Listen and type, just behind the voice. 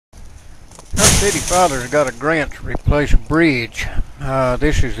City Father's got a grant to replace a bridge.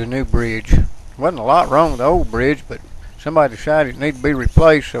 This is the new bridge. Wasn't a lot wrong with the old bridge, but somebody decided it needed to be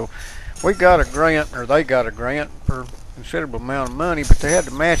replaced, so we got a grant, or they got a grant for a considerable amount of money, but they had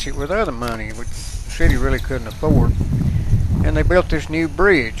to match it with other money, which the city really couldn't afford. And they built this new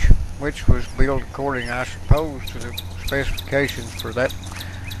bridge, which was built according, I suppose, to the specifications for that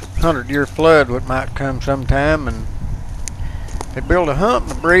 100-year flood what might come sometime. And they built a hump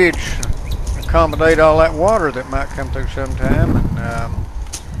in the bridge to accommodate all that water that might come through sometime. And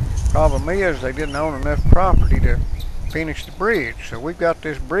problem is they didn't own enough property to finish the bridge. So we've got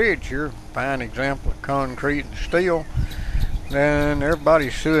this bridge here, fine example of concrete and steel. And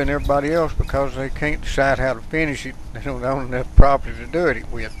everybody's suing everybody else because they can't decide how to finish it. They don't own enough property to do it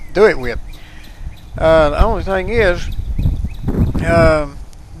with. The only thing is,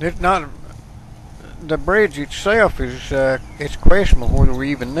 it's not the bridge itself is it's questionable whether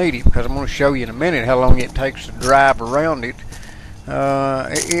we even need it, because I'm going to show you in a minute how long it takes to drive around it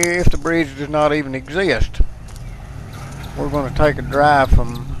if the bridge does not even exist. We're going to take a drive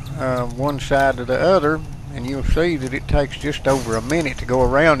from one side to the other, and you'll see that it takes just over a minute to go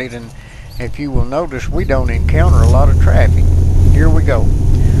around it. And if you will notice, we don't encounter a lot of traffic. Here we go.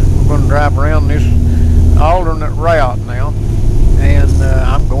 We're going to drive around this alternate route now, and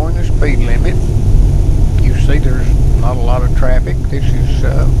I'm going the speed limit. You see there's not a lot of traffic.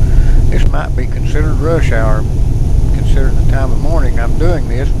 This might be considered rush hour, considering the time of morning I'm doing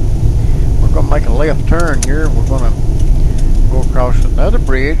this. We're going to make a left turn here. We're going to go across another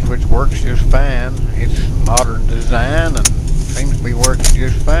bridge which works just fine. It's modern design and seems to be working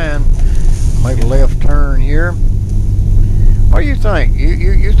just fine. Make a left turn here. What do you think?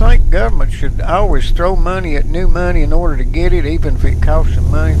 You think government should always throw money at new money in order to get it, even if it costs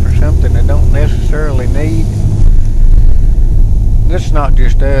them money for something they don't necessarily need? This is not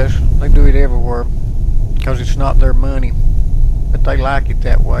just us. They do it everywhere because it's not their money, but they like it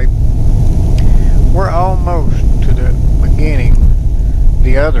that way. We're almost to the beginning,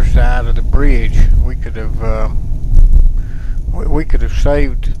 the other side of the bridge. We could have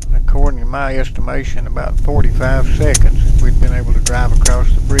saved, according to my estimation, about 45 seconds if we'd been able to drive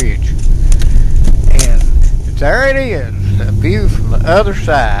across the bridge. And there it is, a view from the other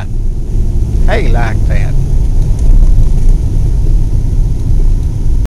side. Hey, like that.